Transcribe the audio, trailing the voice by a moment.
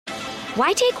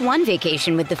Why take one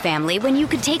vacation with the family when you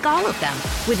could take all of them?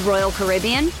 With Royal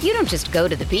Caribbean, you don't just go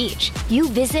to the beach. You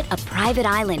visit a private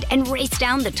island and race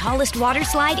down the tallest water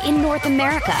slide in North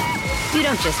America. You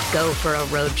don't just go for a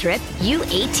road trip. You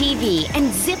ATV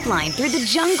and zip line through the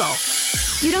jungle.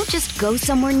 You don't just go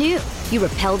somewhere new. You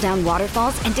rappel down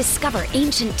waterfalls and discover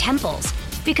ancient temples.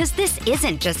 Because this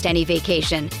isn't just any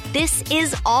vacation. This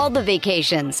is all the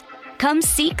vacations. Come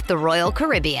seek the Royal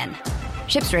Caribbean.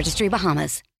 Ships Registry,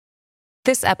 Bahamas.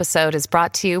 This episode is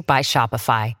brought to you by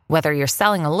Shopify. Whether you're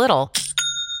selling a little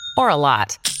or a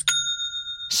lot,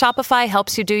 Shopify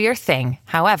helps you do your thing,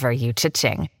 however you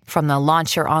cha-ching. From the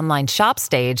launch your online shop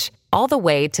stage, all the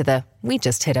way to the we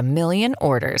just hit 1 million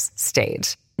orders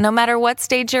stage. No matter what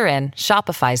stage you're in,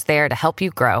 Shopify's there to help you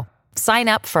grow. Sign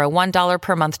up for a $1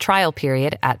 per month trial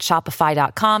period at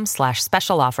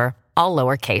shopify.com/special offer, all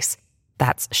lowercase.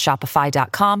 That's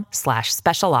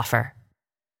shopify.com/special offer.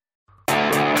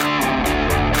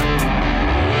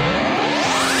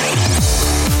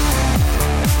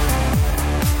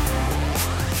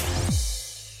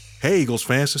 Hey, Eagles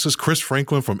fans, this is Chris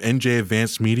Franklin from NJ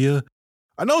Advanced Media.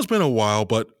 I know it's been a while,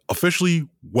 but officially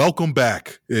welcome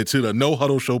back to the No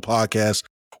Huddle Show podcast,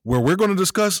 where we're going to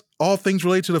discuss all things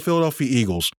related to the Philadelphia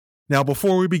Eagles. Now,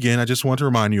 before we begin, I just want to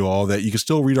remind you all that you can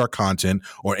still read our content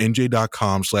on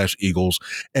nj.com/Eagles,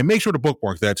 and make sure to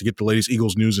bookmark that to get the latest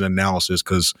Eagles news and analysis,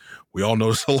 because we all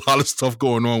know there's a lot of stuff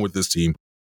going on with this team.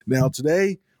 Now,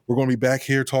 today, we're going to be back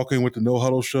here talking with the No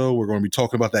Huddle Show. We're going to be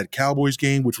talking about that Cowboys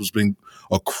game, which was been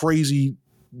a crazy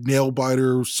nail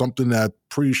biter, something that I'm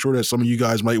pretty sure that some of you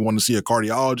guys might want to see a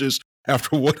cardiologist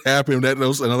after what happened. That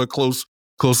was another close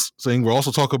thing. We'll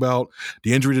also talk about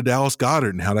the injury to Dallas Goedert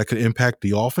and how that could impact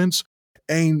the offense,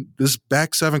 and this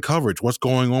back seven coverage, what's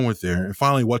going on with there, and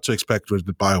finally what to expect with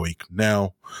the bye week.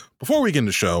 Now, before we get into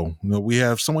the show, we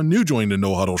have someone new joining the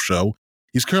No Huddle Show.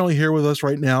 He's currently here with us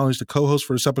right now. He's the co-host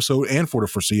for this episode and for the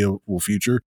foreseeable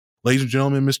future. Ladies and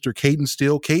gentlemen, Mr. Caden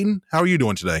Steele. Caden, how are you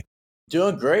doing today?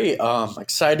 Doing great.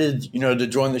 Excited, to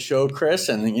join the show, Chris,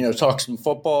 and, talk some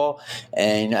football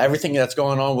and everything that's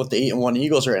going on with the 8-1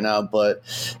 Eagles right now. But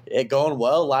it going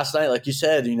well. Last night, like you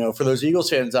said, for those Eagles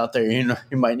fans out there, you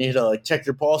might need to check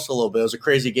your pulse a little bit. It was a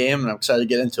crazy game, and I'm excited to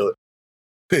get into it.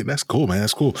 Hey, that's cool, man.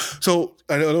 That's cool. So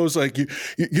I know it was like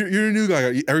you're a new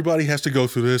guy. Everybody has to go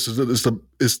through this.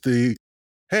 It's the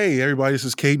hey, everybody, this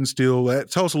is Caden Steele.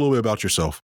 Tell us a little bit about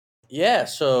yourself. Yeah,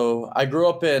 so I grew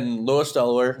up in Lewis,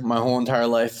 Delaware, my whole entire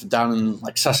life, down in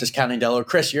Sussex County, Delaware.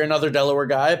 Chris, you're another Delaware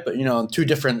guy, but on two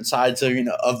different sides of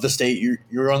of the state.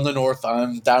 You're on the north,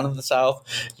 I'm down in the south,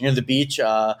 near the beach.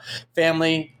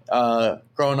 Family,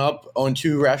 growing up, owned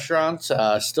 2 restaurants,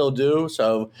 still do.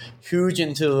 So huge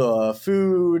into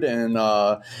food and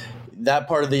that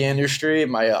part of the industry.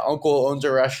 My uncle owns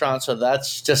a restaurant, so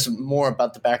that's just more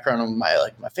about the background of my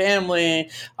family.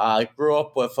 I grew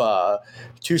up with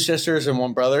 2 sisters and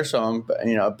 1 brother, so I'm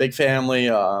a big family.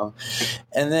 And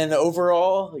then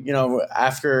overall,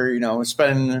 after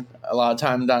spending a lot of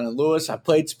time down in Lewis, I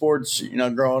played sports.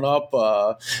 Growing up,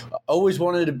 always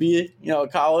wanted to be a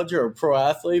college or a pro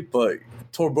athlete, but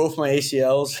tore both my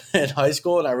ACLs in high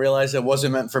school, and I realized it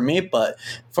wasn't meant for me. But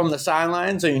from the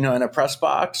sidelines, or, in a press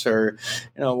box, or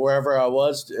wherever I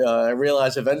was, I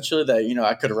realized eventually that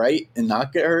I could write and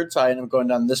not get hurt. So I ended up going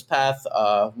down this path.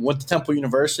 Went to Temple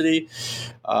University.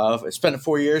 Spent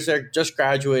 4 years there. Just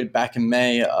graduated back in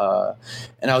May,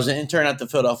 and I was an intern at the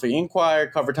Philadelphia Inquirer.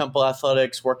 Covered Temple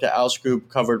athletics. Worked at Alice Group.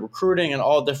 Covered recruiting and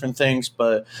all different things.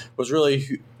 But was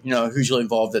really hugely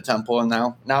involved at Temple, and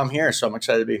now I'm here. So I'm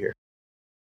excited to be here.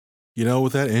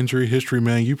 With that injury history,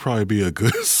 man, you probably be a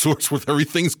good source with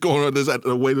everything's going on.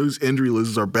 The way those injury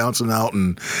lists are bouncing out,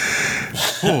 and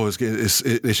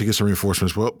they should get some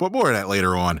reinforcements. But more of that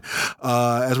later on.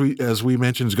 As we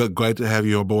mentioned, it's glad to have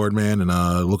you on board, man, and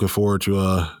looking forward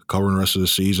to covering the rest of the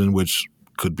season, which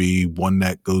could be one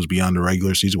that goes beyond the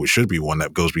regular season, which should be one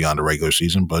that goes beyond the regular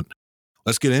season. But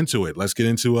let's get into it. Let's get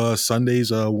into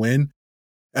Sunday's win.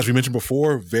 As we mentioned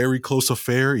before, very close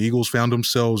affair. Eagles found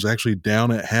themselves actually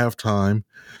down at halftime,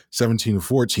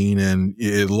 17-14, and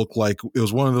it looked like it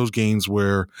was one of those games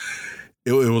where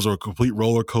it was a complete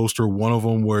roller coaster. One of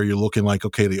them where you're looking like,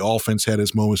 okay, the offense had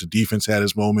its moments, the defense had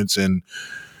its moments, and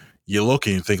you look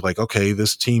and you think like, okay,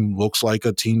 this team looks like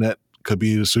a team that could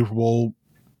be the Super Bowl,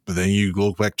 but then you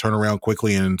look back, turn around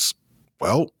quickly, and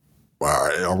are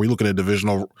we looking at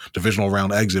divisional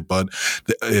round exit? But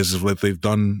is what they've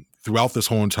done throughout this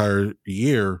whole entire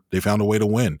year. They found a way to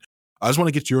win. I just want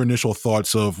to get your initial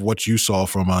thoughts of what you saw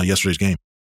from yesterday's game.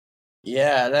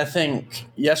 Yeah, and I think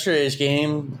yesterday's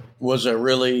game was a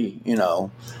really,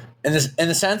 in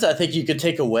a sense, I think you could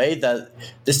take away that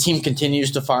this team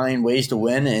continues to find ways to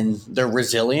win and they're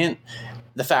resilient.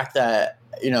 The fact that,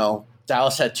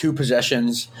 Dallas had 2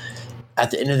 possessions at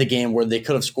the end of the game where they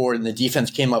could have scored and the defense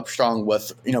came up strong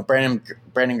with, Brandon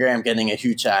Graham getting a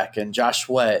huge sack and Josh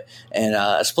Sweat and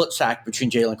a split sack between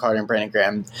Jalen Carter and Brandon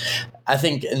Graham. I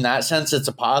think in that sense it's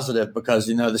a positive because,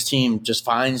 this team just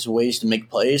finds ways to make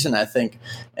plays. And I think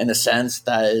in a sense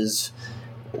that is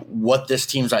what this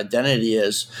team's identity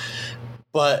is.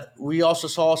 But we also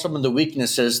saw some of the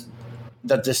weaknesses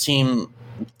that this team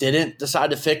didn't decide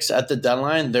to fix at the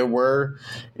deadline. There were,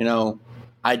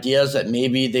 ideas that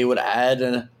maybe they would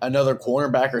add another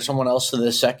cornerback or someone else to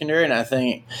the secondary. And I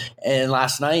think,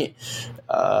 last night,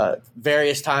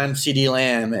 various times CeeDee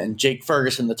Lamb and Jake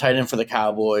Ferguson, the tight end for the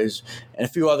Cowboys, and a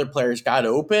few other players got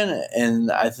open.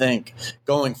 And I think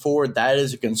going forward, that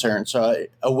is a concern. So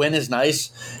a win is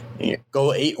nice. Go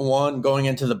 8-1 going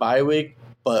into the bye week.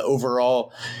 But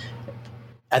overall,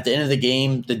 at the end of the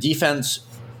game, the defense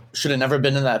should have never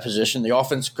been in that position. The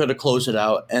offense could have closed it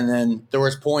out. And then there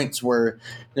was points where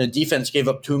the defense gave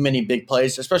up too many big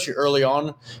plays, especially early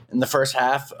on in the first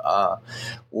half,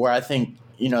 where I think,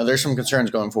 there's some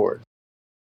concerns going forward.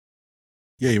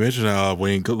 Yeah, you mentioned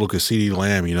when you look at CeeDee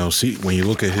Lamb, when you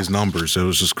look at his numbers, it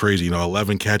was just crazy.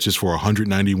 11 catches for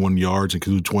 191 yards,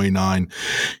 including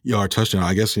 29-yard touchdown.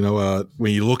 I guess,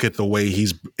 when you look at the way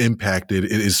he's impacted,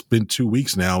 it's been 2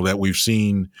 weeks now that we've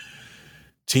seen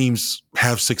teams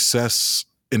have success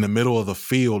in the middle of the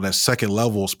field at second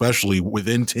level, especially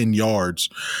within 10 yards,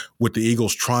 with the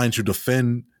Eagles trying to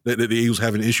defend, the Eagles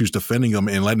having issues defending them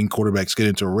and letting quarterbacks get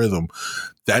into a rhythm.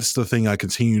 That's the thing I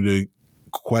continue to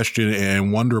question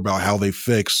and wonder about how they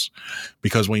fix,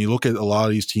 because when you look at a lot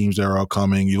of these teams that are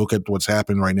upcoming, you look at what's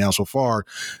happened right now so far,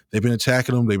 they've been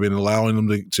attacking them, they've been allowing them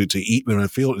to eat them in the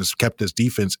field, and it's kept this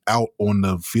defense out on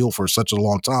the field for such a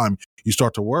long time. You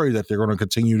start to worry that they're going to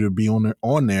continue to be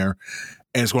on there,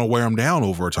 and it's going to wear them down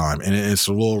over time, and it's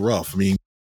a little rough. I mean,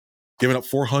 giving up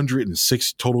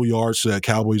 406 total yards to that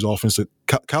Cowboys offense. The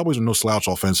Cowboys are no slouch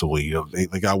offensively.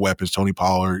 They got weapons. Tony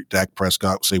Pollard, Dak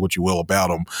Prescott, say what you will about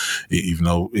them, even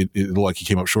though it looked like he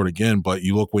came up short again. But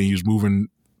you look when he was moving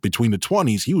between the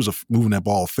 20s, he was moving that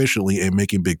ball efficiently and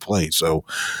making big plays. So,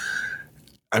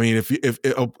 I mean,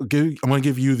 I'm going to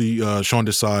give you the Sean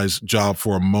Desai's job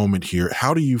for a moment here.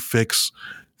 How do you fix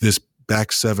this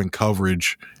back seven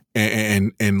coverage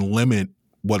and limit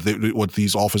what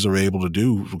these offenses are able to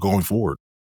do going forward?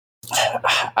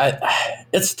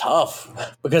 It's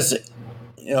tough because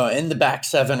in the back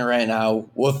seven right now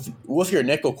with your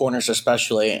nickel corners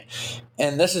especially,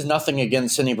 and this is nothing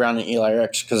against Sidney Brown and Eli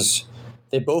Ricks because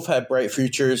they both have bright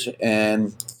futures,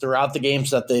 and throughout the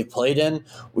games that they've played in,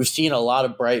 we've seen a lot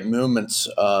of bright movements,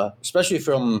 especially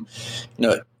from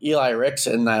Eli Ricks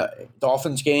in that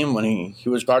Dolphins game when he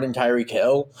was guarding Tyreek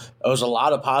Hill. There was a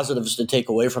lot of positives to take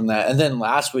away from that. And then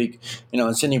last week,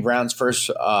 in Sidney Brown's first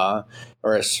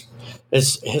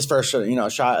his first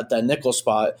shot at that nickel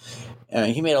spot,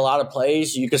 he made a lot of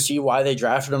plays. You could see why they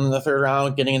drafted him in the third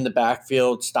round, getting in the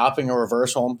backfield, stopping a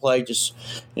reverse home play, just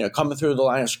coming through the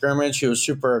line of scrimmage. He was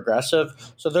super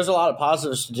aggressive. So there's a lot of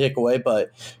positives to take away.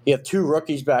 But you have 2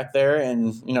 rookies back there,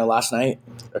 and last night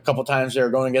a couple times they were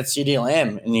going against CeeDee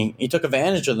Lamb, and he took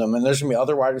advantage of them. And there's going to be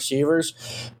other wide receivers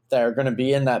that are going to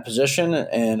be in that position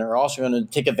and are also going to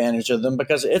take advantage of them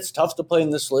because it's tough to play in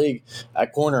this league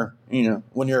at corner,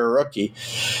 when you're a rookie.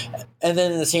 And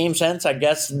then in the same sense, I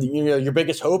guess, your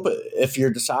biggest hope if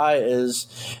you're Desai is,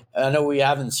 I know we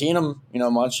haven't seen him,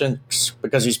 much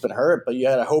because he's been hurt, but you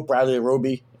had to hope Bradley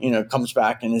Roby, comes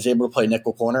back and is able to play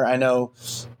nickel corner. I know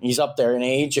he's up there in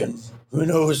age and who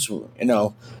knows,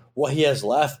 what he has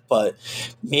left, but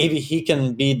maybe he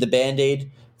can be the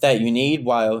Band-Aid that you need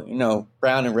while,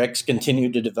 Brown and Ricks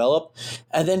continue to develop.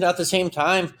 And then at the same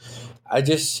time,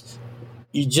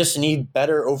 you just need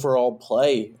better overall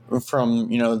play from,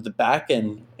 the back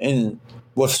end. And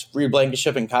with Reed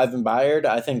Blankenship and Kyvan Byard,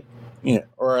 I think,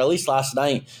 or at least last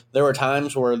night, there were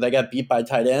times where they got beat by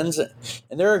tight ends.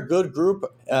 And they're a good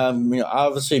group.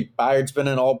 Obviously Byard's been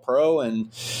an all-pro,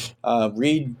 and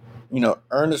Reed,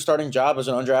 earned a starting job as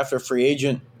an undrafted free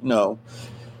agent,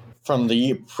 from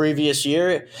the previous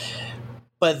year.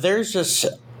 But there's just,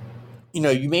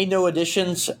 you made no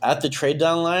additions at the trade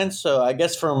deadline. So I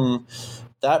guess from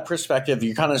that perspective,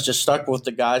 you're kind of just stuck with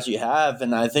the guys you have.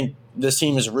 And I think this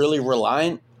team is really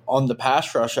reliant on the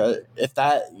pass rush. If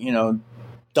that,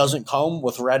 doesn't come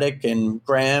with Reddick and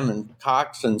Graham and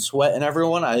Cox and Sweat and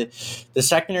everyone, the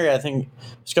secondary, I think,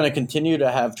 is going to continue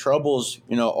to have troubles,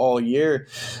 all year.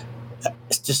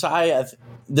 Desai,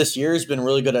 this year has been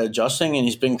really good at adjusting, and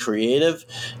he's been creative.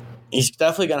 he's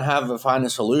definitely going to have to find a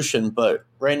solution. But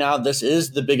right now, this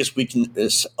is the biggest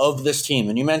weakness of this team.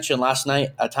 And you mentioned last night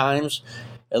at times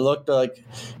it looked like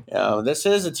this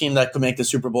is a team that could make the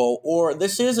Super Bowl, or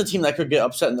this is a team that could get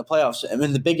upset in the playoffs. I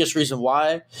mean, the biggest reason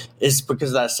why is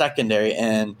because of that secondary.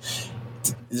 And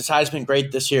Desai's been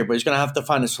great this year, but he's going to have to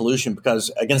find a solution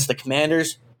because against the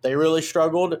Commanders, they really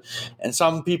struggled. And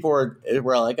some people were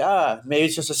like, maybe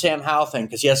it's just a Sam Howell thing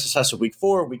because he has success at week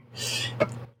 4,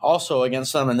 also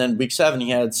against them. And then week 7, he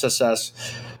had success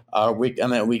week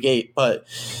 8. But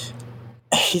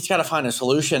he's got to find a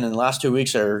solution, and the last 2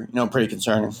 weeks are pretty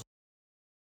concerning.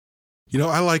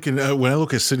 I like it when I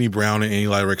look at Sidney Brown and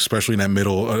Eli Ricks, especially in the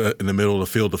middle of the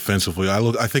field defensively.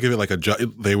 I think of it like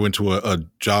they went to a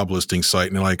job listing site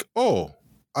and they're like, oh,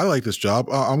 I like this job.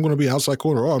 I'm going to be outside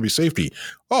corner. Oh, I'll be safety.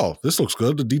 Oh, this looks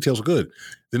good. The details are good.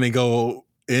 Then they go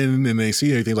in and they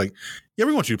see anything like, yeah,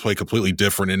 we want you to play completely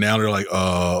different. And now they're like,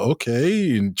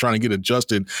 okay, and trying to get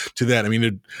adjusted to that. I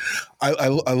mean, I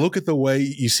look at the way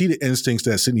you see the instincts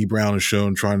that Sidney Brown has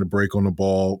shown trying to break on the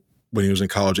ball when he was in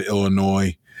college at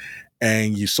Illinois.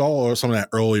 And you saw some of that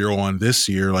earlier on this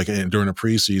year, like during the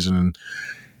preseason, and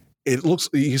it looks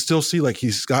you still see like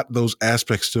he's got those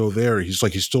aspects still there. He's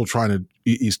still trying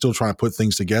to put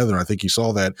things together. And I think you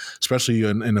saw that, especially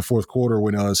in the fourth quarter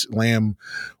when Lamb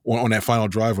on that final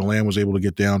drive, when Lamb was able to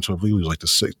get down to I believe it was like the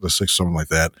sixth, something like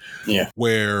that. Yeah,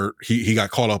 where he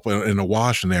got caught up in a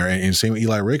wash in there. And same with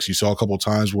Eli Ricks, you saw a couple of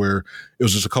times where it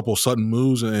was just a couple of sudden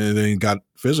moves and then he got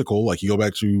physical. Like you go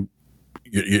back to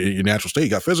your natural state, you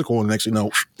got physical, and the next thing you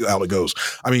know, out it goes.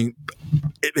 I mean,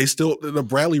 the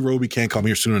Bradley Roby can't come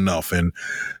here soon enough, and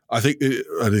I think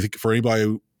for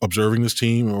anybody observing this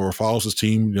team or follows this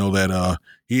team, that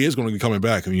he is going to be coming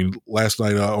back. I mean, last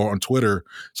night on Twitter,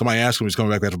 somebody asked him if he's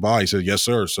coming back after bye. He said, "Yes,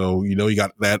 sir." So you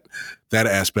got that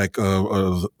aspect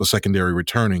of the secondary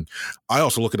returning. I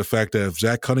also look at the fact that if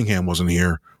Zach Cunningham wasn't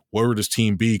here, where would this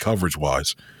team be coverage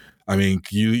wise? I mean,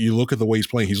 you look at the way he's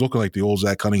playing. He's looking like the old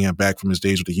Zach Cunningham back from his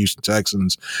days with the Houston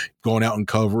Texans, going out in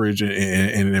coverage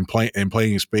and playing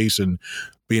in space and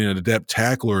being an adept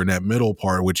tackler in that middle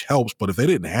part, which helps. But if they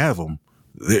didn't have him,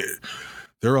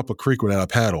 they're up a creek without a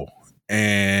paddle.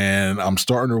 And I'm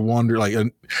starting to wonder,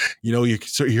 you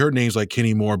heard names like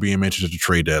Kenny Moore being mentioned at the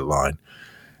trade deadline.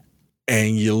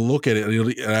 And you look at it,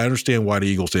 and I understand why the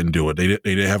Eagles didn't do it. They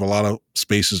didn't have a lot of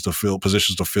positions to fill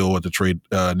at the trade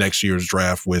next year's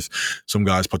draft with some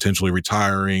guys potentially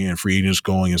retiring and free agents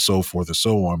going and so forth and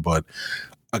so on. But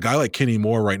a guy like Kenny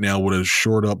Moore right now would have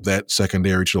shored up that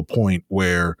secondary to the point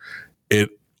where it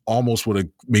almost would have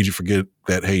made you forget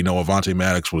that, hey, Avonte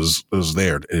Maddox was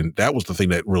there. And that was the thing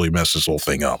that really messed this whole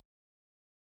thing up.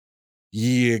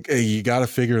 You got to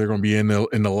figure they're going to be in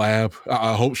the lab.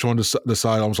 I hope Sean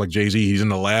decide almost like Jay-Z. He's in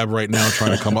the lab right now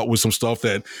trying to come up with some stuff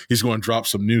that he's going to drop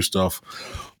some new stuff.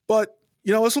 But,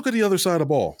 let's look at the other side of the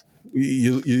ball.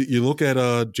 You look at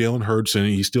Jalen Hurts, and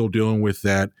he's still dealing with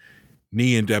that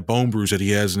knee and that bone bruise that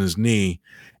he has in his knee.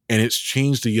 And it's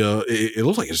changed it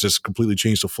looks like it's just completely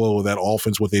changed the flow of that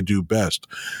offense, what they do best.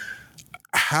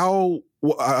 I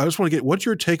just want to get, what's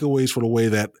your takeaways for the way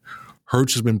that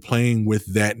Hurts has been playing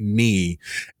with that knee,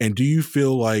 and do you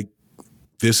feel like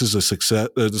this is a success?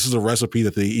 This is a recipe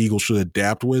that the Eagles should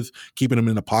adapt with, keeping him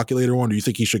in the pocket later on. Do you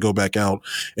think he should go back out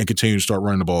and continue to start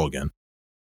running the ball again?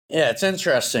 Yeah, it's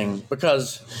interesting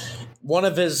because one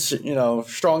of his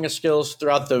strongest skills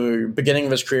throughout the beginning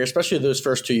of his career, especially those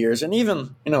first 2 years, and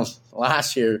even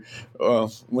last year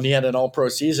when he had an All-Pro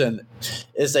season,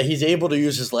 is that he's able to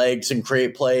use his legs and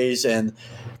create plays and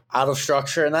out of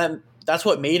structure, and that's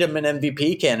what made him an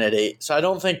MVP candidate. So I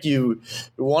don't think you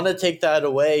want to take that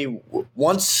away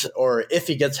once, or if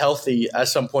he gets healthy at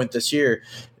some point this year.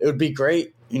 It would be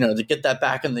great, to get that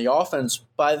back in the offense.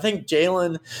 But I think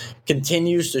Jalen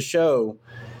continues to show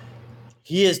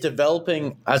he is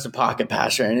developing as a pocket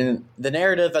passer. And the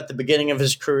narrative at the beginning of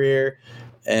his career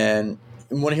and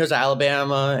when he was at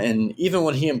Alabama and even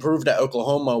when he improved at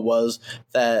Oklahoma was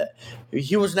that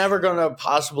he was never going to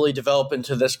possibly develop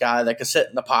into this guy that could sit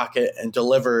in the pocket and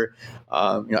deliver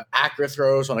accurate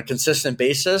throws on a consistent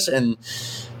basis. And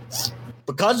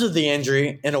because of the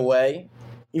injury, in a way,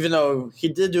 even though he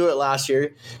did do it last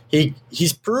year,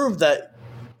 he's proved that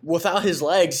without his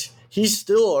legs, he's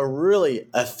still a really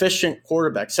efficient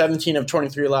quarterback. 17 of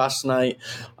 23 last night,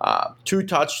 2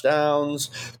 touchdowns,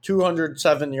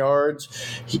 207 yards.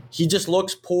 He just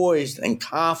looks poised and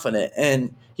confident,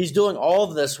 and he's doing all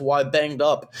of this while banged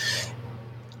up.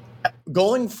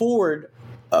 Going forward,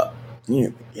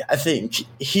 I think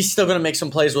he's still going to make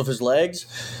some plays with his legs,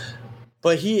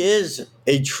 but he is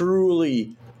a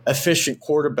truly efficient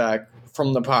quarterback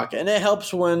from the pocket. And it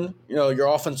helps when, your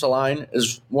offensive line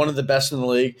is one of the best in the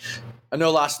league. I know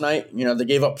last night, they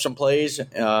gave up some plays,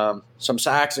 some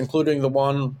sacks, including the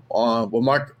one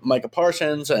with Micah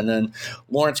Parsons, and then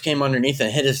Lawrence came underneath and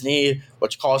hit his knee,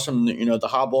 which caused him, to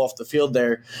hobble off the field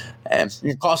there. And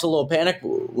it caused a little panic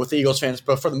with the Eagles fans,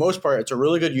 but for the most part, it's a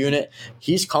really good unit.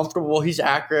 He's comfortable. He's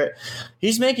accurate.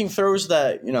 He's making throws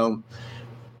that,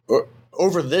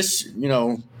 over this,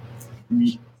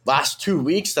 last 2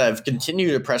 weeks that have continued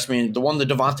to impress me. The one to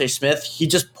Devontae Smith, he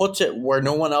just puts it where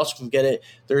no one else can get it.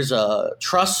 There's a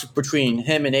trust between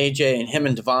him and AJ and him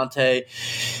and Devontae.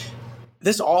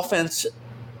 This offense,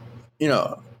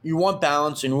 you want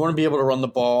balance and you want to be able to run the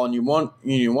ball and you want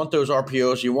those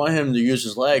RPOs. You want him to use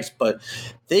his legs, but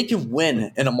they can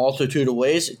win in a multitude of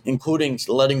ways, including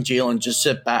letting Jalen just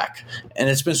sit back. And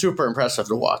it's been super impressive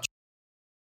to watch.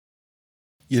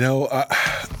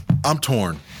 I'm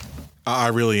torn. I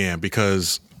really am,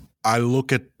 because I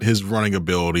look at his running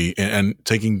ability and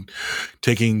taking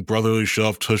brotherly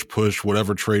shove, tush push,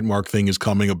 whatever trademark thing is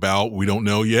coming about. We don't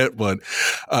know yet, but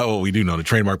we do know the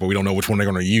trademark, but we don't know which one they're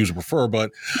going to use or prefer. But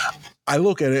I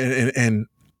look at it and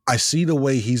I see the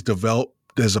way he's developed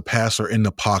as a passer in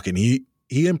the pocket. He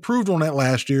improved on that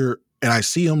last year, and I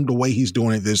see him the way he's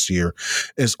doing it this year.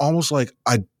 It's almost like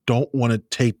I don't want to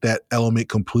take that element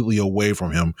completely away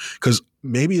from him, because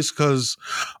maybe it's because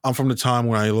I'm from the time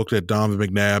when I looked at Donovan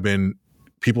McNabb and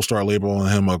people started labeling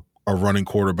him a running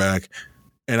quarterback.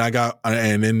 And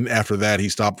then after that, he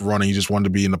stopped running. He just wanted to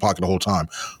be in the pocket the whole time.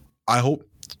 I hope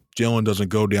Jalen doesn't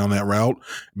go down that route.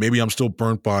 Maybe I'm still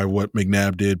burnt by what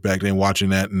McNabb did back then, watching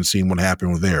that and seeing what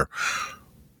happened with there.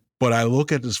 But I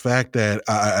look at this fact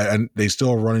that they still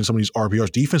are running some of these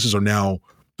RPRs. Defenses are now,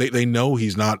 they know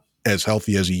he's not as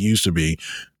healthy as he used to be.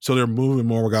 So they're moving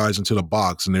more guys into the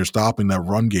box and they're stopping that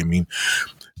run game. I mean,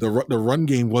 the run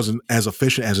game wasn't as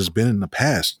efficient as it's been in the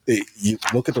past. You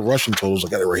look at the rushing totals. I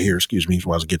got it right here. Excuse me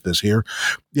while I get this here.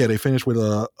 Yeah, they finished with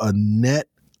a net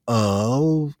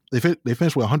of they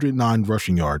finished with 109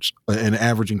 rushing yards and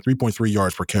averaging 3.3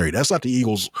 yards per carry. That's not the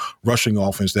Eagles' rushing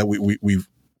offense that we've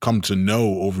come to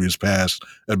know over his past.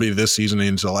 That'd be this season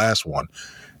into the last one.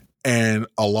 And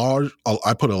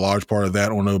I put a large part of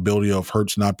that on the ability of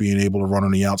Hurts not being able to run on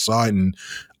the outside and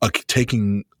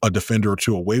taking a defender or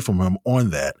two away from him on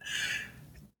that.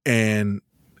 And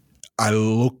I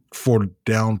look for the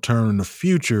downturn in the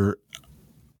future.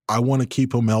 I want to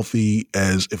keep him healthy.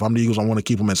 If I'm the Eagles, I want to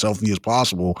keep him as healthy as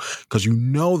possible, because you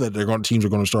know that teams are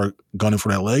going to start gunning for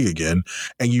that leg again,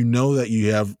 and you know that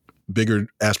you have bigger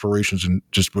aspirations than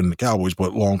just winning the Cowboys,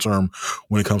 but long term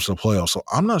when it comes to the playoffs. So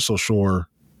I'm not so sure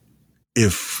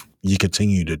if you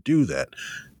continue to do that.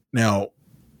 Now,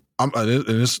 and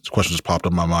this question just popped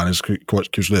up in my mind.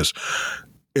 Here's this.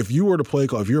 If you were to play,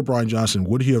 if you're Brian Johnson,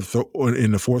 would he have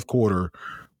in the fourth quarter,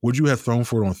 would you have thrown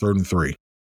for it on 3rd and 3?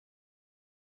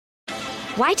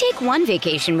 Why take one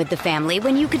vacation with the family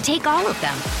when you could take all of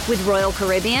them? With Royal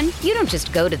Caribbean, you don't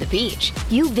just go to the beach.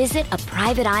 You visit a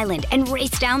private island and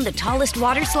race down the tallest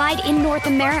water slide in North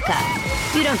America.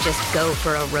 You don't just go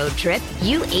for a road trip.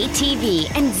 You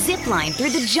ATV and zip line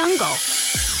through the jungle.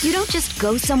 You don't just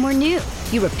go somewhere new.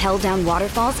 You rappel down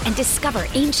waterfalls and discover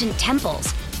ancient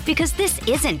temples. Because this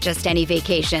isn't just any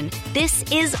vacation. This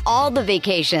is all the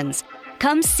vacations.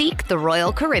 Come seek the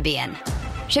Royal Caribbean.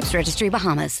 Ships Registry,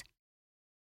 Bahamas.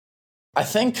 I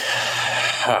think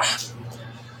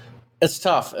it's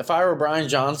tough. If I were Brian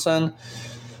Johnson,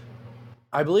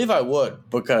 I believe I would,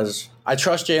 because I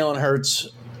trust Jalen Hurts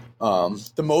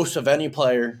the most of any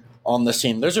player on this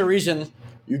team. There's a reason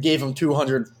you gave him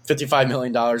 $255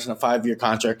 million in a 5-year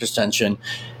contract extension,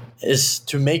 is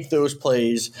to make those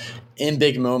plays in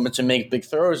big moments and make big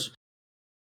throws.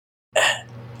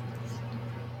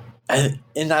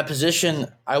 In that position,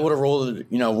 I would have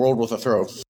rolled with a throw.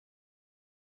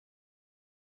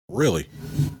 Really?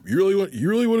 You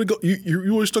really want to go? You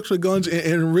really stuck to the guns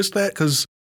and risk that? Because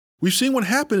we've seen what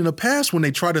happened in the past when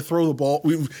they try to throw the ball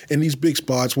in these big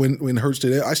spots when Hurts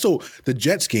did it. The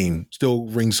Jets game still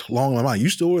rings long in my mind. You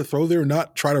still want to throw there and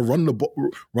not try to run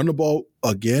the ball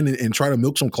again and try to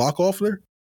milk some clock off there?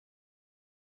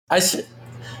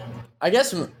 I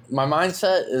guess my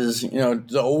mindset is,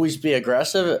 to always be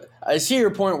aggressive. I see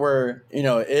your point where,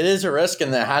 it is a risk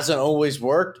and that hasn't always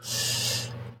worked.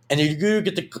 And you do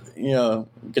get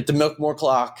to milk more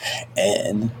clock,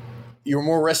 and you're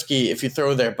more risky if you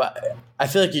throw there. But I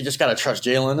feel like you just got to trust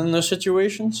Jalen in those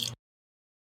situations.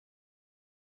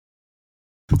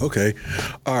 Okay.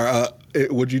 All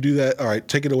right. Would you do that? All right.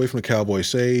 Take it away from the Cowboys.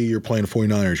 Say you're playing the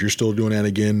 49ers. You're still doing that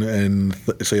again, and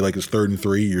say like it's 3rd and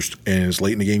 3, and it's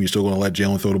late in the game. You're still going to let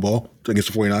Jalen throw the ball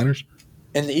against the 49ers?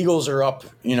 and the Eagles are up,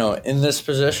 in this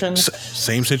position.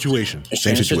 Same situation.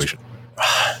 Same situation.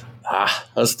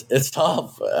 It's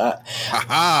tough. But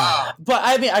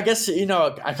I mean, I guess,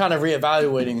 I kind of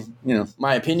reevaluating,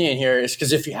 my opinion here is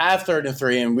because if you have 3rd and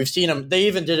 3, and we've seen them, they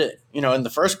even did it, in the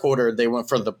first quarter, they went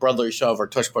for the brotherly shove or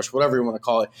tush push, whatever you want to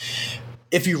call it.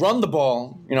 If you run the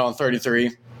ball, on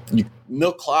 33, you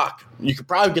milk clock, you could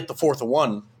probably get the 4th and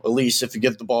 1, at least if you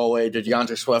give the ball away to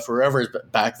DeAndre Swift or whoever is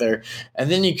back there. And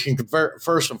then you can convert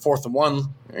 1st and 4th and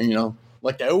 1,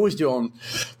 like they always do on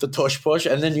the tush push,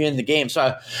 and then you end the game.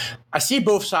 So I see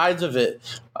both sides of it.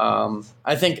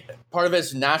 I think part of it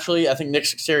is naturally, I think Nick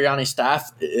Sirianni's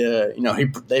staff,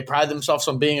 they pride themselves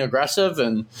on being aggressive,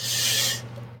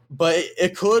 but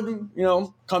it could,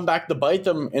 come back to bite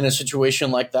them in a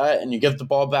situation like that, and you give the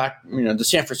ball back, to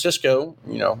San Francisco,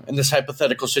 in this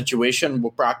hypothetical situation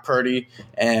with Brock Purdy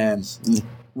and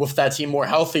with that team more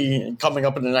healthy coming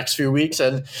up in the next few weeks,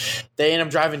 and they end up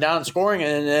driving down and scoring,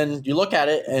 and then you look at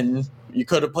it and you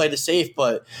could have played it safe.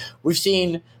 But we've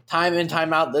seen time in,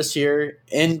 time out this year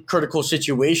in critical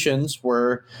situations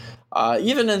where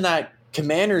even in that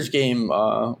Commanders game,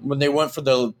 when they went for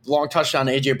the long touchdown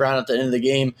to A.J. Brown at the end of the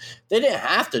game, they didn't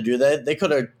have to do that. They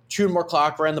could have chewed more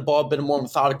clock, ran the ball, been more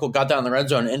methodical, got down the red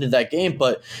zone, and ended that game.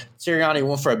 But Sirianni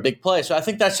went for a big play. So I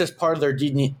think that's just part of their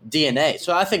DNA.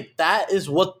 So I think that is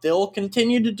what they'll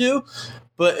continue to do.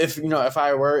 But if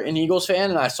I were an Eagles fan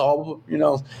and I saw,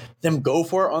 them go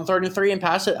for it on 3rd and 3 and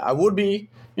pass it, I would be,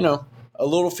 a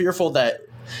little fearful that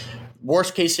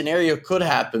worst case scenario could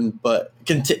happen. But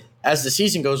as the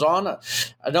season goes on,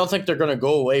 I don't think they're going to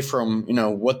go away from,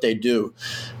 what they do.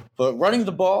 But running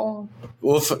the ball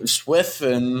with Swift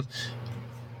and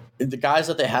the guys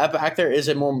that they have back there is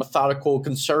a more methodical,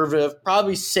 conservative,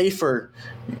 probably safer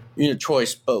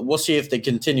choice. But we'll see if they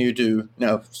continue to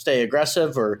stay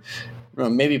aggressive or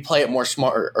maybe play it more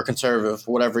smart or conservative,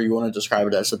 whatever you want to describe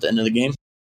it as at the end of the game.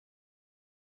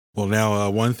 Well, now,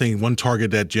 one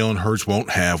target that Jalen Hurts won't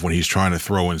have when he's trying to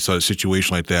throw in such a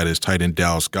situation like that is tight end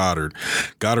Dallas Goedert.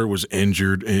 Goedert was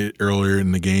injured earlier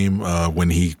in the game when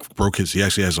he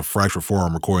actually has a fractured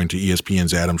forearm, according to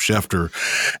ESPN's Adam Schefter.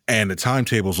 And the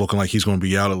timetable is looking like he's going to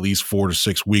be out at least 4 to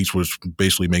 6 weeks, which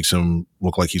basically makes him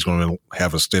look like he's going to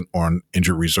have a stint on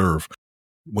injured reserve.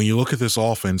 When you look at this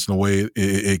offense and the way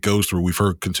it goes through, we've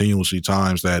heard continuously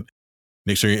times that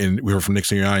we heard from Nick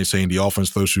Sirianni saying the offense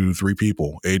throws through 3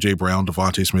 people: A.J. Brown,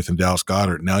 Devontae Smith, and Dallas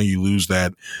Goedert. Now you lose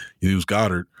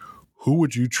Goedert. Who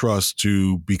would you trust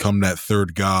to become that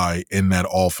third guy in that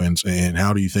offense, and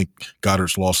how do you think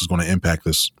Goddard's loss is going to impact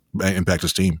this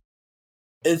team?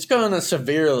 It's going to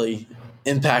severely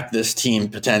impact this team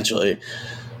potentially.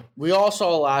 We all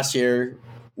saw last year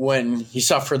when he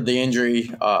suffered the injury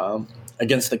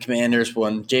against the Commanders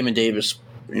when Jamin Davis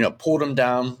pulled him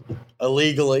down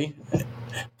illegally.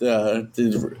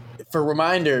 For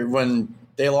reminder, when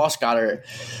they lost Goddard,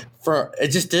 it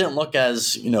just didn't look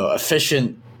as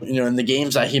efficient in the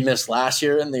games that he missed last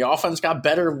year, and the offense got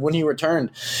better when he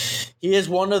returned. He is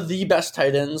one of the best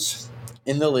tight ends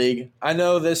in the league. I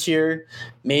know this year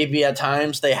maybe at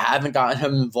times they haven't gotten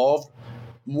him involved,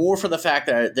 more for the fact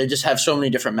that they just have so many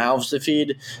different mouths to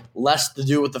feed, less to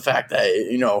do with the fact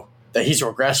that that he's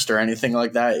regressed or anything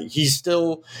like that. He's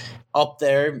still up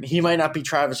there. He might not be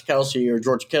Travis Kelce or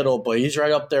George Kittle, but he's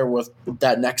right up there with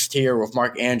that next tier with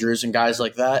Mark Andrews and guys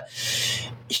like that.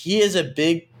 He is a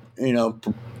big,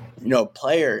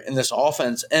 player in this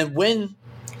offense. And when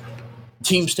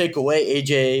teams take away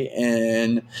AJ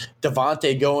and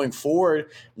Devontae going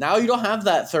forward, now you don't have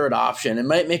that third option. It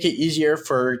might make it easier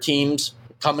for teams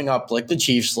coming up like the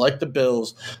Chiefs, like the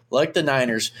Bills, like the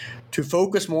Niners, to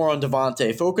focus more on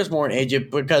Devontae, focus more on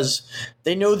AJ, because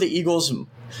they know the Eagles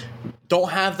don't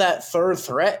have that third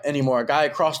threat anymore, a guy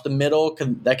across the middle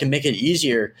that can make it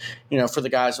easier, for the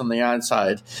guys on the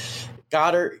inside.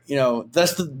 Goddard,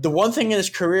 that's the one thing in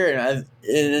his career, and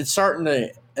it's starting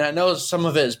to, and I know some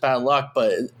of it is bad luck,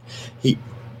 but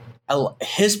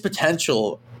his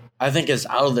potential, I think, is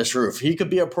out of this roof. He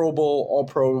could be a Pro Bowl,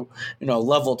 All-Pro,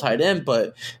 level tight end,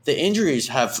 but the injuries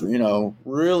have,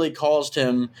 really caused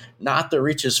him not to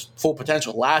reach his full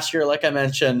potential last year, like I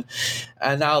mentioned.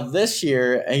 And now this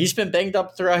year, and he's been banged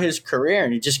up throughout his career,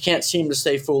 and he just can't seem to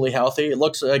stay fully healthy. It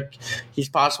looks like he's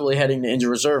possibly heading to injured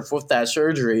reserve with that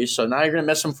surgery. So now you're going to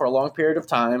miss him for a long period of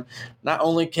time. Not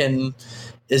only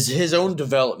is his own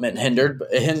development hindered,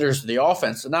 but it hinders the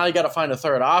offense. So now you got to find a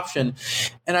third option.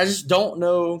 And I just don't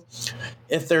know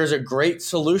if there's a great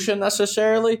solution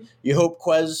necessarily. You hope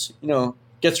Quez,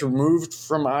 gets removed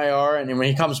from IR, and when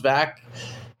he comes back,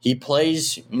 he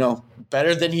plays,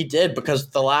 better than he did, because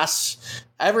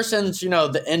ever since,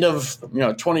 the end of,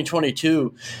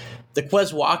 2022, the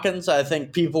Quez Watkins, I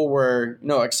think people were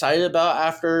excited about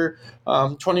after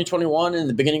 2021 and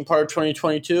the beginning part of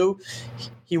 2022.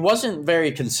 He wasn't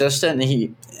very consistent,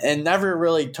 and never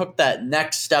really took that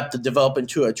next step to develop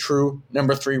into a true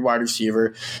number 3 wide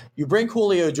receiver. You bring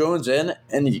Julio Jones in,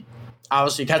 and he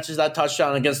obviously catches that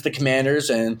touchdown against the Commanders,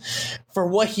 and for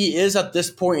what he is at this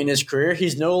point in his career,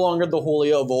 he's no longer the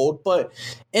Julio of old, but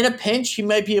in a pinch, he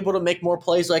might be able to make more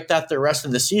plays like that the rest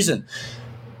of the season.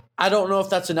 I don't know if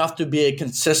that's enough to be a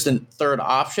consistent third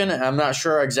option, and I'm not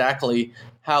sure exactly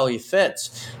how he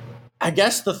fits. I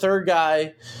guess the third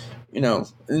guy,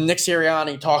 Nick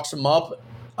Sirianni talks him up.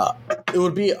 It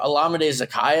would be Olamide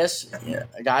Zaccheaus,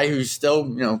 a guy who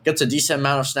still, gets a decent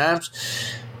amount of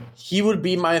snaps. He would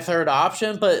be my third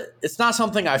option, but it's not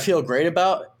something I feel great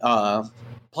about.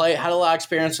 Had a lot of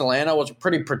experience in Atlanta, was a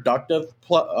pretty productive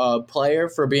player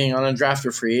for being an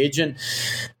undrafted free agent.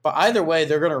 But either way,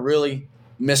 they're going to really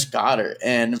miss Goddard.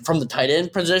 And from the tight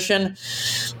end position,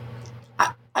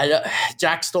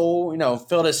 Jack Stoll,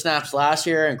 filled his snaps last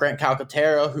year, and Grant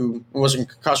Calcaterra, who was in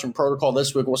concussion protocol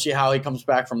this week, we'll see how he comes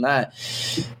back from that.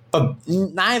 But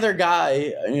neither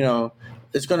guy,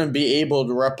 is going to be able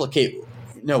to replicate,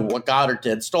 what Goddard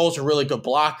did. Stoll's a really good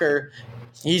blocker.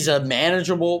 He's a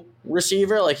manageable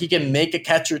receiver. Like, he can make a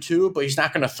catch or two, but he's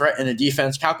not going to threaten a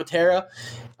defense. Calcaterra,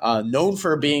 known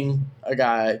for being a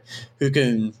guy who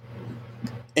can,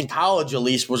 in college at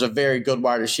least, was a very good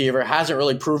wide receiver, hasn't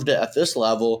really proved it at this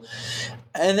level.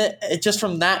 And it just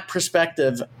from that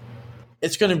perspective,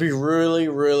 it's going to be really,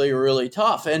 really, really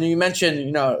tough. And you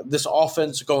mentioned, this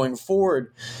offense going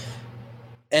forward,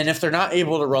 and if they're not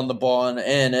able to run the ball,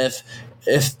 and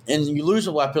if you lose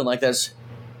a weapon like this,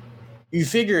 you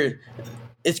figure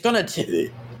it's going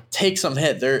to take some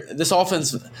hit. This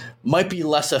offense might be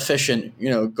less efficient,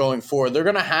 going forward. They're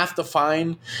going to have to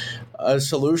find a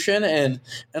solution, and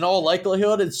in all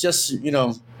likelihood, it's just,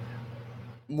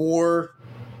 more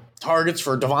targets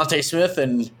for Devontae Smith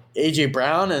and A.J.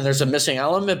 Brown, and there's a missing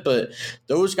element, but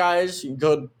those guys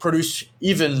could produce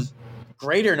even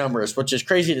greater numbers, which is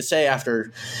crazy to say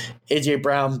after A.J.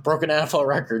 Brown broke an NFL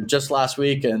record just last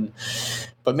week.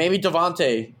 But maybe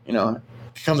Devontae,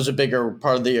 becomes a bigger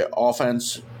part of the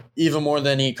offense, even more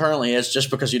than he currently is, just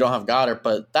because you don't have Goddard.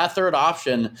 But that third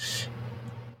option,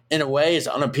 in a way, is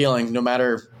unappealing no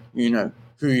matter,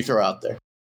 who you throw out there.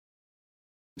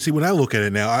 See, when I look at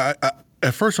it now, I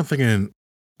at first I'm thinking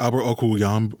Albert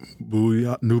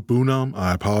Okwuegbunam.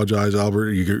 I apologize,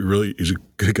 Albert. He's a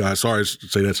good guy. Sorry to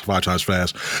say that 5 times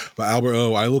fast. But Albert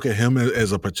O, I look at him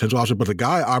as a potential option. But the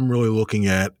guy I'm really looking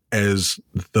at as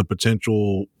the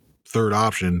potential third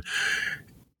option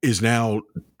is now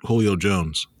Julio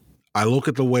Jones. I look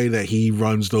at the way that he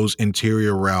runs those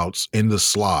interior routes in the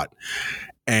slot,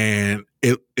 and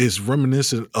it is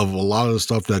reminiscent of a lot of the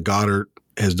stuff that Goddard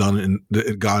has done and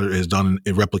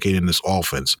replicating this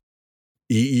offense.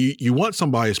 You want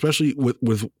somebody, especially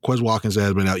with Quez Watkins that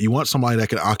has been out, you want somebody that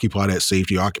can occupy that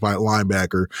safety, occupy that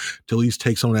linebacker, to at least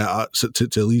take some of that, to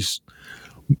at least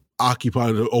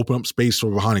occupy, to open up space for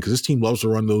behind it. Because this team loves to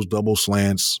run those double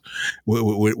slants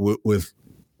with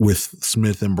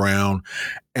Smith and Brown,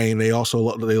 and it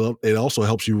also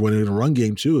helps you win in a run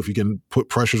game too. If you can put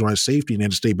pressures on a safety and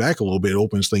then stay back a little bit, it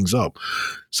opens things up.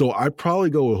 So I probably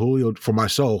go with Julio for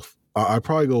myself. I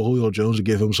probably go Julio Jones to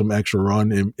give him some extra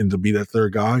run and to be that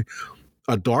third guy.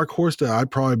 A dark horse that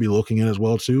I'd probably be looking at as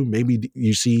well too. Maybe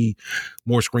you see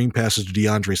more screen passes to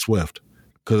DeAndre Swift,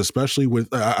 because especially with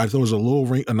I thought it was a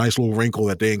nice little wrinkle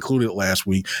that they included last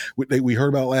week. We heard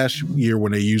about last year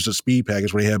when they used a speed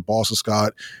package where they had Boston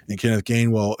Scott and Kenneth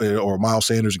Gainwell, or Miles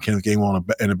Sanders and Kenneth Gainwell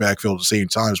in the backfield at the same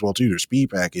time as well too. Their speed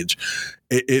package,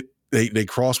 They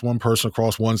cross one person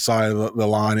across one side of the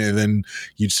line, and then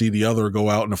you'd see the other go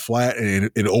out in the flat, and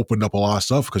it opened up a lot of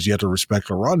stuff because you have to respect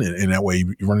the run, and that way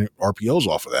you're running RPOs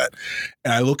off of that.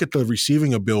 And I look at the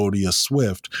receiving ability of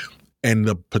Swift and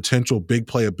the potential big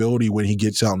playability when he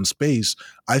gets out in space.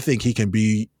 I think he can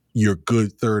be your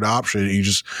good third option.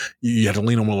 You have to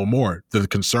lean on him a little more. The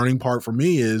concerning part for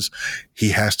me is he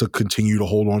has to continue to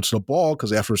hold on to the ball,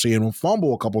 because after seeing him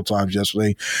fumble a couple of times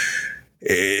yesterday,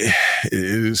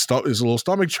 it's a little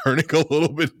stomach churning a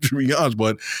little bit, to be honest.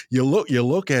 But you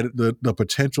look at it, the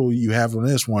potential you have in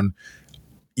this one.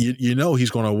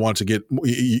 He's going to want to get.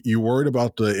 You're worried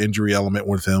about the injury element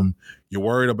with him. You're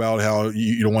worried about how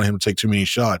you don't want him to take too many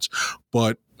shots,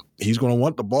 but he's going to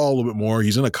want the ball a little bit more.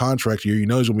 He's in a contract year. He's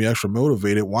going to be extra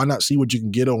motivated. Why not see what you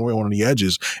can get on the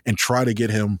edges and try to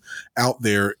get him out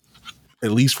there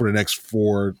at least for the next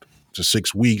 4 to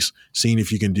 6 weeks, seeing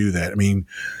if you can do that. I mean,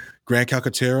 Grant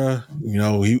Calcaterra,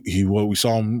 we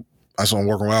saw him. I saw him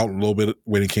working out a little bit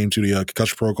when it came to the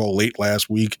concussion protocol late last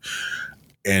week,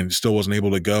 and still wasn't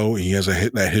able to go. He has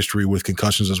that history with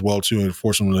concussions as well too, and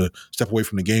forced him to step away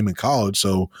from the game in college.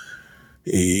 So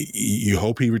you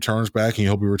hope he returns back, and you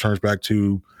hope he returns back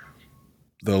to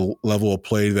the level of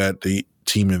play that the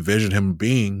team envisioned him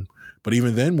being. But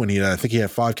even then, when I think he had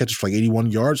 5 catches for like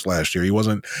 81 yards last year, he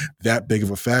wasn't that big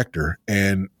of a factor.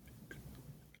 And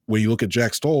when you look at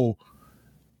Jack Stoll,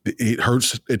 it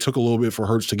hurts. It took a little bit for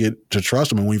Hurts to get to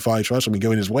trust him, and when he finally trusted him, he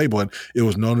gave it his way. But it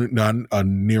was not a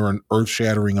near an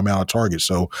earth-shattering amount of targets.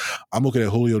 So I'm looking at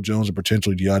Julio Jones and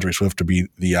potentially DeAndre Swift to be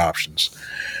the options.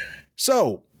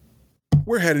 So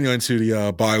we're heading into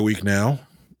the bye week now.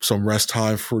 Some rest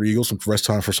time for the Eagles, some rest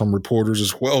time for some reporters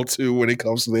as well too when it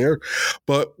comes to there.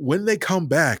 But when they come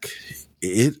back,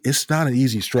 it's not an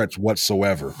easy stretch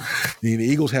whatsoever. The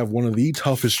Eagles have one of the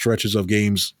toughest stretches of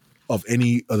games of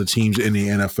any of the teams in the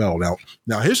NFL.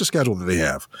 Now here's the schedule that they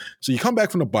have. So you come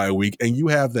back from the bye week and you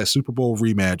have that Super Bowl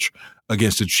rematch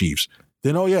against the Chiefs.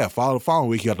 Then, the following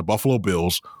week you got the Buffalo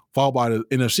Bills, followed by the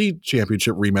NFC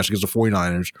Championship rematch against the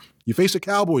 49ers. You face the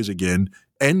Cowboys again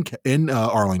in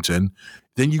Arlington.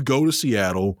 Then you go to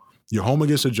Seattle. You're home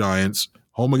against the Giants,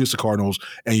 home against the Cardinals,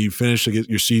 and you finish your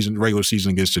regular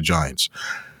season against the Giants.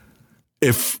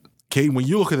 When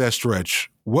you look at that stretch,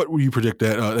 what will you predict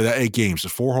that 8 games, the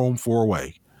 4 home, 4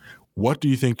 away? What do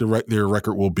you think their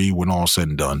record will be when all is said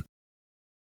and done?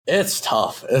 It's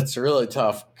tough. It's really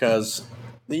tough because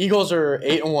the Eagles are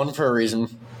 8-1 for a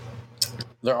reason.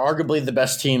 They're arguably the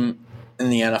best team in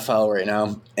the NFL right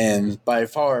now, and by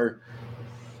far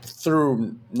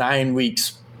through 9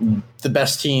 weeks, the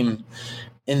best team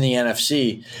in the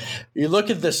NFC. You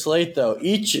look at the slate though,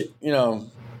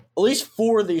 at least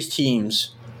 4 of these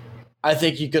teams, I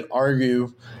think you could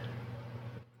argue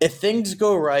if things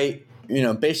go right,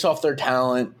 based off their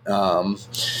talent,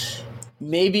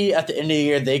 maybe at the end of the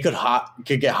year they could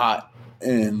get hot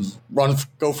and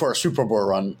go for a Super Bowl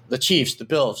run. The Chiefs, the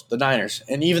Bills, the Niners,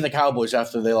 and even the Cowboys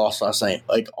after they lost last night.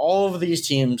 Like all of these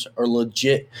teams are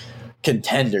legit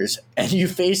contenders, and you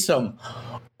face them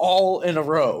all in a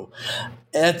row.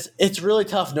 And it's really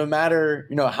tough, no matter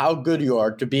how good you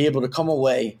are, to be able to come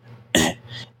away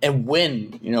and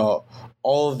win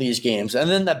all of these games.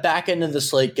 And then the back end of the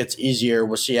slate gets easier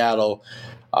with Seattle,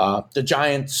 the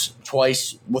Giants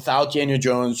twice without Daniel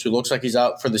Jones, who looks like he's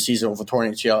out for the season with a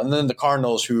torn ACL, and then the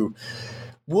Cardinals, who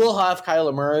will have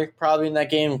Kyler Murray probably in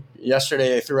that game. Yesterday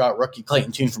they threw out rookie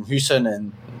Clayton Tune from Houston,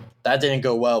 and that didn't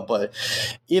go well. But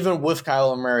even with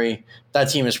Kyler Murray, that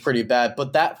team is pretty bad.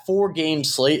 But that 4-game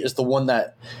slate is the one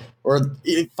that, or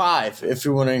 5 if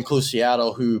you want to include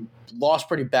Seattle, who lost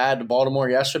pretty bad to Baltimore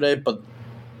yesterday, but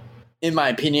in my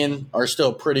opinion, are still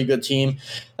a pretty good team.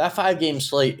 That 5-game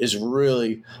slate is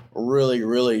really, really,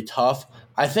 really tough.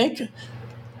 I think,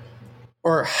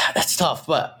 or it's tough,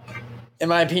 but in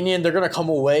my opinion, they're going to come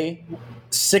away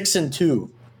 6-2,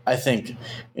 I think,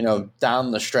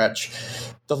 down the stretch.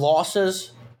 The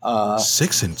losses,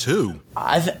 6-2.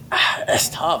 It's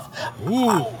tough.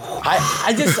 Ooh.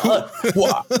 I just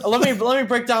let me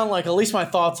break down at least my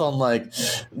thoughts on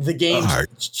the games. Right.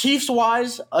 Chiefs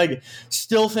wise,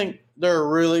 still think they're a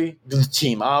really good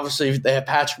team. Obviously, they have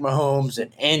Patrick Mahomes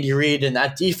and Andy Reid, and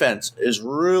that defense is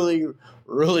really,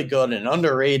 really good and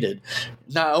underrated.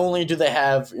 Not only do they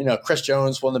have Chris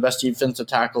Jones, one of the best defensive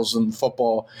tackles in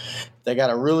football, they got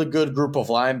a really good group of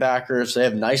linebackers. They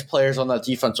have nice players on that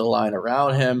defensive line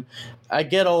around him. I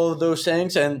get all of those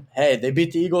things, and hey, they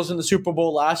beat the Eagles in the Super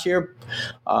Bowl last year.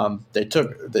 They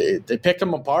picked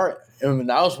them apart, and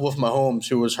that was with Mahomes,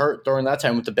 who was hurt during that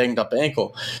time with the banged up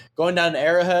ankle. Going down to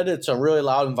Arrowhead, it's a really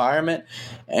loud environment,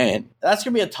 and that's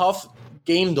gonna be a tough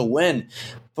game to win.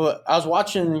 But I was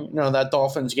watching that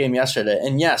Dolphins game yesterday,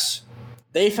 and yes,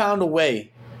 they found a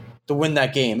way to win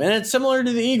that game. And it's similar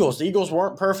to the Eagles. The Eagles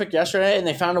weren't perfect yesterday, and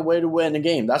they found a way to win a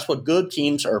game. That's what good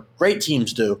teams or great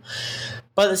teams do.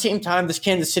 But at the same time, this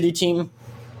Kansas City team,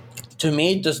 to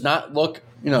me, does not look,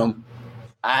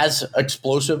 as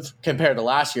explosive compared to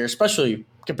last year, especially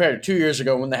compared to 2 years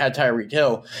ago when they had Tyreek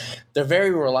Hill. They're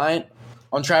very reliant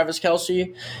on Travis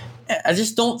Kelce. I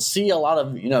just don't see a lot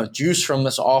of juice from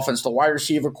this offense. The wide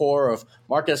receiver core of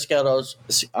Marcus Gettos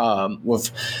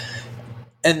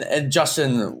and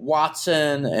Justin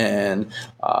Watson and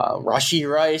Rashee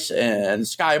Rice and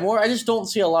Sky Moore. I just don't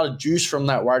see a lot of juice from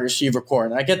that wide receiver core.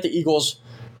 And I get the Eagles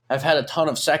have had a ton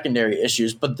of secondary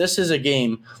issues, but this is a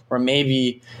game where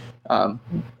maybe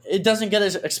it doesn't get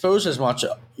as exposed as much,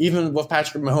 even with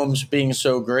Patrick Mahomes being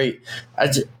so great. I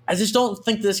just don't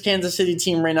think this Kansas City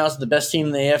team right now is the best team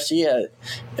in the AFC.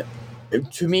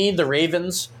 To me, the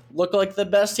Ravens look like the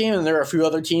best team, and there are a few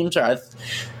other teams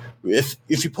if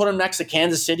you put them next to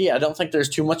Kansas City, I don't think there's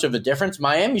too much of a difference.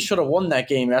 Miami should have won that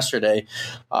game yesterday.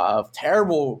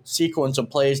 Terrible sequence of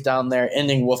plays down there,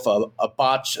 ending with a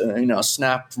botch,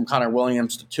 snap from Connor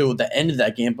Williams to 2 at the end of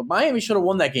that game. But Miami should have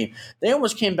won that game. They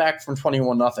almost came back from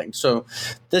 21-0. So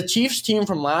the Chiefs team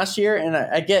from last year, and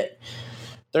I get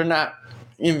they're not –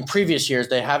 in previous years,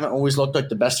 they haven't always looked like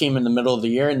the best team in the middle of the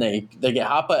year, and they get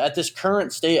hot. But at this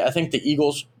current state, I think the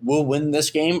Eagles will win this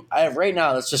game. Right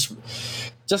now, that's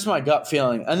just my gut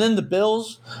feeling. And then the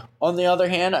Bills, on the other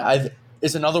hand,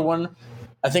 is another one.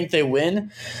 I think they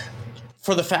win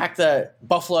for the fact that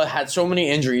Buffalo had so many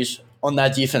injuries on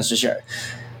that defense this year.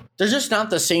 They're just not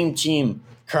the same team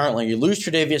currently. You lose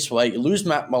Tre'Davious White, you lose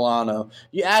Matt Milano,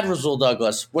 you add Rasul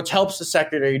Douglas, which helps the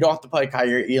secondary. You don't have to play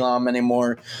Kyer Elam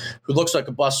anymore, who looks like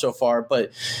a bust so far,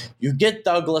 but you get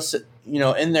Douglas,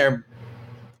 in there.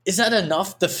 Is that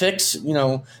enough to fix,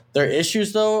 their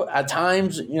issues, though? At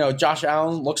times, Josh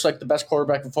Allen looks like the best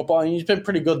quarterback in football, and he's been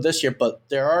pretty good this year, but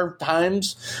there are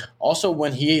times also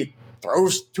when he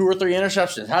throws 2 or 3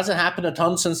 interceptions. It hasn't happened a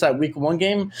ton since that Week 1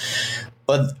 game,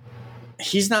 but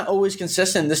he's not always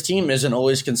consistent. This team isn't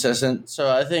always consistent.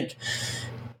 So I think,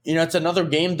 it's another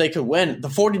game they could win.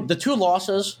 The 2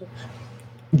 losses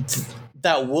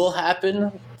that will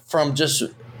happen from just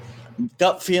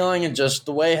gut feeling and just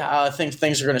the way how I think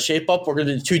things are going to shape up, we're going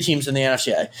to do 2 teams in the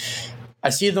NFC. I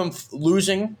see them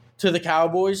losing to the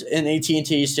Cowboys in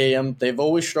AT&T Stadium. They've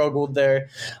always struggled there.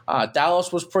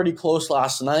 Dallas was pretty close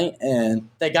last night, and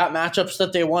they got matchups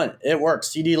that they want. It works.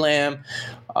 CeeDee Lamb,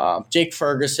 Jake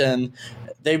Ferguson,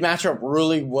 they match up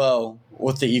really well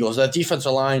with the Eagles. That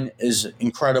defensive line is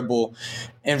incredible.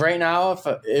 And right now,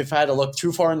 if I had to look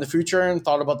too far in the future and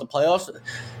thought about the playoffs,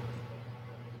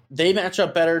 they match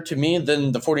up better to me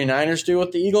than the 49ers do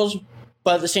with the Eagles.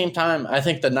 But at the same time, I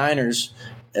think the Niners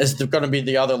is going to be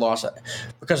the other loss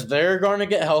because they're going to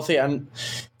get healthy. And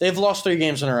they've lost 3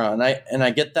 games in a row, and I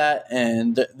get that.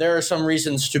 And there are some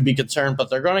reasons to be concerned, but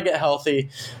they're going to get healthy.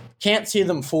 Can't see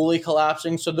them fully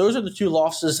collapsing. So those are the 2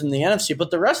 losses in the NFC.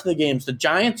 But the rest of the games, the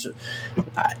Giants,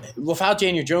 without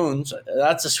Daniel Jones,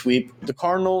 that's a sweep. The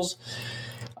Cardinals,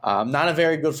 not a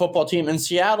very good football team. And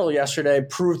Seattle yesterday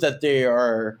proved that they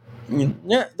are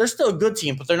they're still a good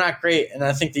team, but they're not great. And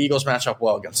I think the Eagles match up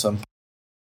well against them.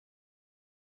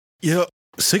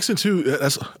 6-2.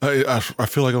 That's I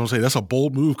feel like I'm gonna say that's a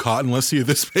bold move, Cotton. Let's see if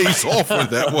this pays off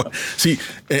with that one. See,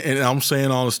 and I'm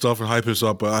saying all this stuff and hype this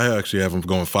up, but I actually have them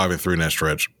going 5-3 in that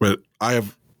stretch. But I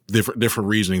have different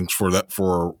reasonings for that,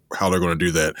 for how they're going to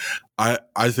do that.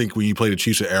 I think when you play the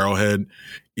Chiefs at Arrowhead,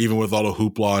 even with all the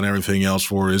hoopla and everything else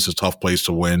for it, it's a tough place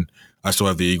to win. I still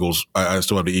have the Eagles. I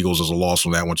still have the Eagles as a loss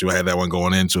on that one too. I had that one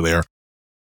going into there.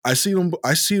 I see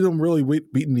them really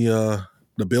beating the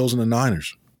Bills and the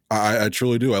Niners. I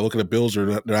truly do. I look at the Bills; they're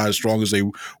not as strong as they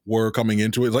were coming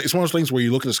into it. It's one of those things where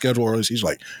you look at the schedule early, he's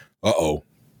like, "Uh-oh,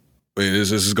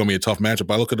 this is going to be a tough matchup."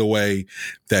 I look at the way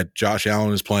that Josh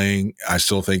Allen is playing. I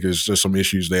still think there's some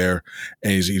issues there,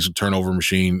 and he's a turnover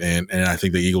machine. And I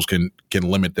think the Eagles can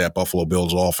limit that Buffalo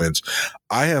Bills offense.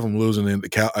 I have them losing in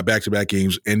the back-to-back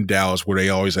games in Dallas, where they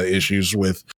always had issues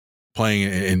with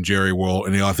playing in Jerry World,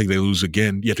 and I think they lose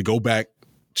again. You have to go back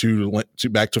to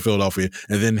Philadelphia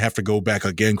and then have to go back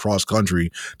again cross country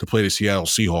to play the Seattle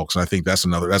Seahawks. And I think that's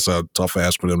a tough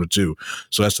ask for them to do.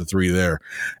 So that's the 3 there.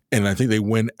 And I think they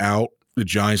win out the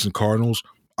Giants and Cardinals.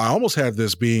 I almost have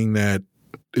this being that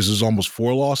this is almost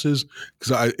 4 losses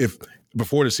because if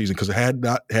before the season, because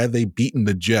had they beaten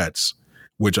the Jets,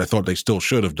 which I thought they still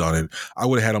should have done it, I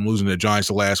would have had them losing the Giants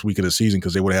the last week of the season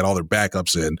because they would have had all their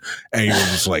backups in. And you were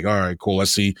just like, all right, cool. Let's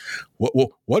see.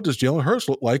 What does Jalen Hurts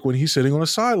look like when he's sitting on the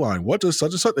sideline? What does such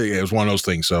and such? Yeah, it was one of those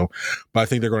things. So, but I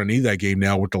think they're going to need that game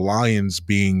now with the Lions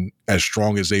being as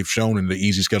strong as they've shown in the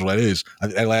easy schedule that is.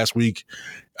 Last week,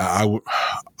 I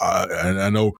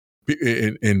know,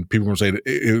 and people are going to say that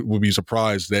it would be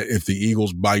surprised that if the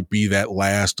Eagles might be that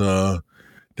last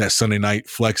that Sunday night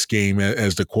flex game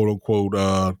as the quote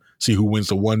unquote see who wins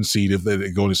the 1 seed if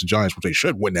they go against the Giants, which they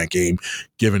should win that game,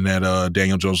 given that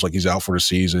Daniel Jones he's out for the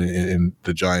season and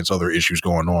the Giants' other issues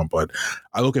going on. But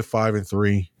I look at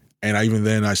 5-3, and even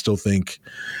then I still think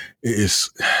there's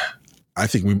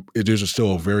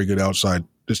still a very good outside.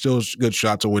 There's still a good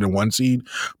shot to win a 1 seed,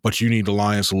 but you need the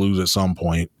Lions to lose at some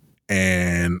point.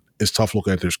 And it's tough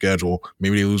looking at their schedule.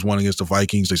 Maybe they lose 1 against the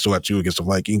Vikings. They still got 2 against the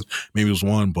Vikings. Maybe it was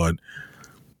 1, but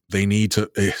they need to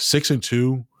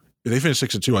 6-2. If they finish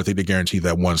 6-2, I think they guarantee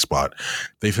that 1 spot.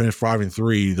 They finish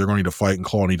 5-3, they're going to need to fight and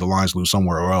claw and need the Lions to lose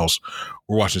somewhere or else.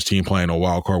 We're watching this team playing a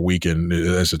wild card weekend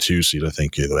as a 2 seed, I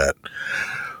think, either that.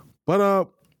 But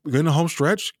we're in the home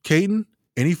stretch. Caden,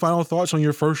 any final thoughts on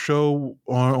your first show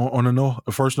on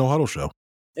the first No Huddle show?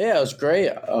 Yeah, it was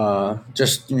great.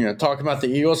 Just talking about the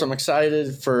Eagles. I'm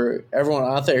excited for everyone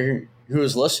out there who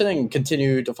is listening.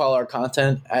 Continue to follow our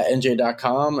content at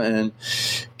nj.com and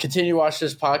continue to watch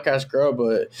this podcast grow.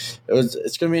 But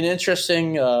it's going to be an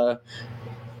interesting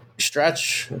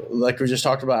stretch, like we just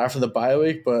talked about, after the bye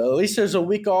week. But at least there's a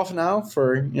week off now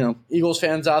for Eagles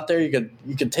fans out there. You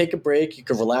can take a break, you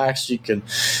can relax, you can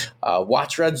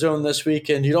watch Red Zone this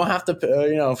weekend. You don't have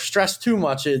to stress too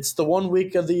much. It's the 1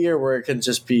 week of the year where it can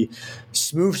just be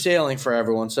smooth sailing for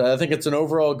everyone. So I think it's an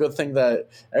overall good thing that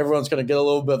everyone's going to get a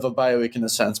little bit of a bye week in a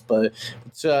sense. But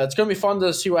it's going to be fun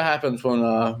to see what happens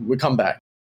when we come back.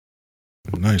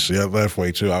 Nice. Yeah, that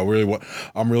way too.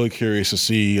 I'm really curious to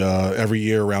see every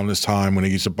year around this time when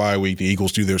it gets a bye week, the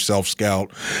Eagles do their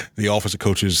self-scout, the offensive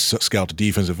coaches scout the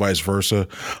defense and vice versa.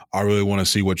 I really want to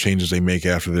see what changes they make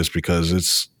after this,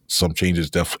 because some changes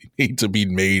definitely need to be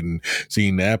made, and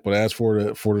seeing that. But as for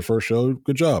the first show,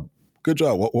 good job.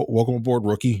 Welcome aboard,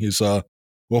 rookie.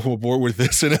 Welcome aboard with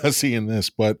this and seeing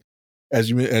this. But as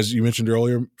you mentioned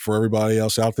earlier, for everybody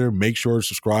else out there, make sure to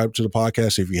subscribe to the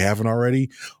podcast if you haven't already.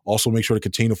 Also, make sure to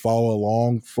continue to follow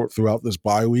along throughout this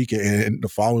bye week and the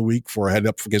following week for a head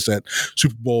up against that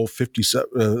Super Bowl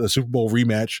 57 Super Bowl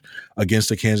rematch against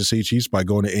the Kansas City Chiefs by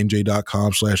going to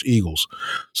nj.com/Eagles.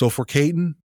 So for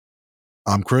Caden,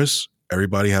 I'm Chris.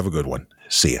 Everybody have a good one.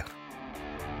 See ya.